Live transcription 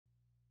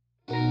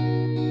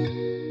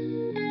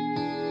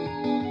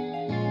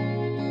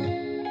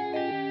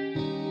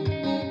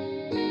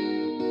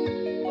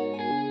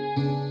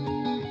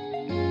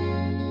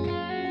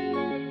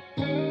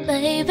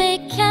Baby,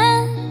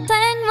 can't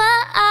take my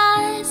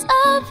eyes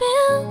off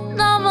you.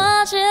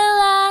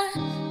 넘어질라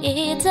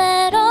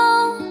이대로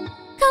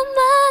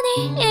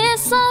가만히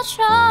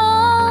있어줘.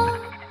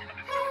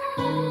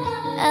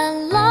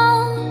 And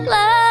long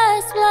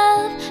last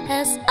love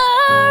has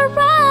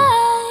arrived.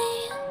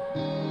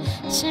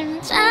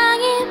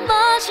 심장이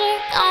멎을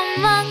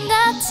것만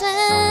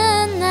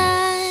같은 날.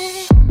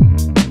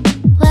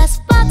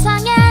 West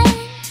바탕에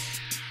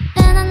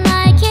는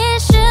나이키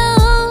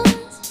shoes.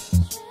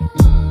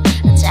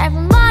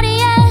 짧은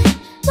머리에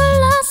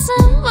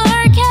눌러쓴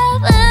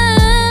물캡은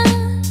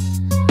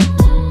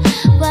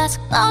West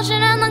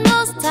close는 난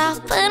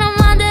고스톱으로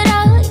만들어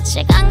이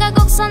시간과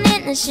곡선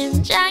있는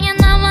심장에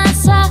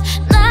남아서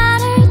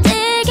나를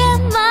뛰게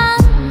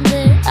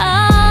만들어.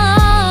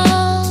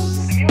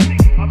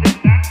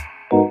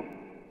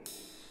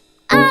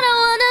 I don't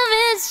wanna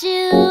miss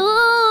you.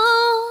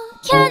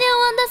 Can you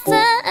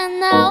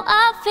understand how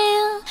I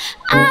feel?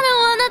 I don't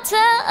wanna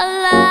tell a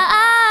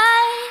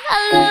lie. I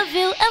love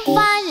you and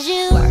find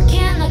you.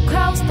 Working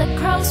across the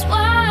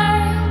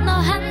crossword.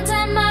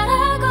 너한테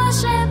말하고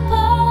싶어.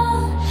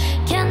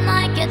 Can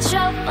I get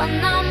your phone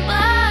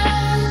number?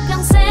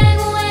 평생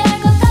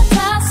후회할 것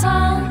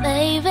같아서.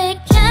 Baby,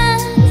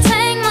 can't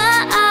take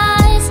my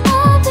eyes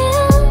off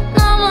you.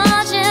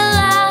 넘어질라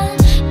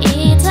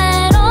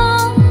이대로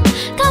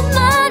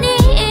가만히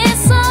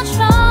있어줘.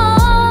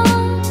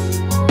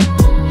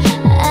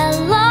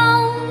 And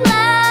long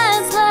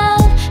last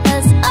love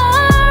has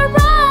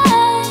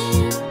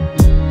arrived.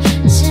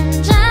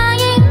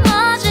 심장이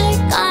멎을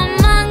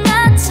것만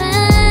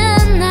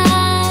같은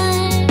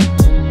날.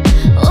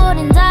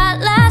 우린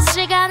달라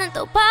시간은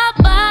또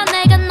바빠.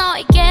 내가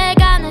너에게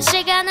가는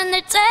시간은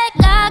늘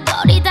때가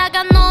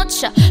거리다가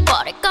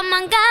놓쳐버릴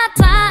것만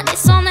같아. 네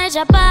손을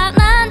잡아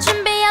난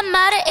준비한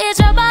말을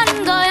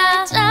잊어버린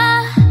거야.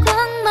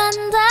 자꾸만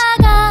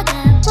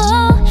다가가도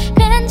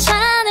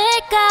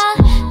괜찮을까.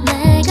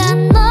 내가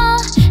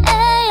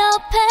너의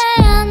옆에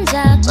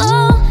앉아도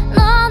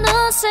넌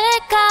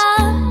웃을까.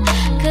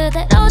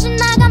 그대로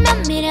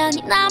지나가면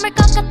미련이 남을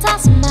것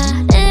같아서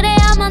말을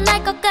해야만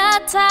할 것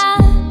같아.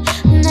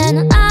 내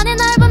눈 안에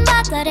넓은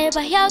바다를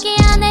봐. 여기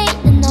안에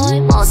있는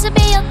너의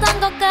모습이었던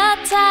것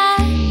같아.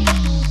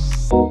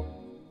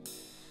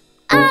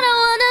 I don't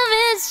wanna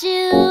miss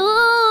you.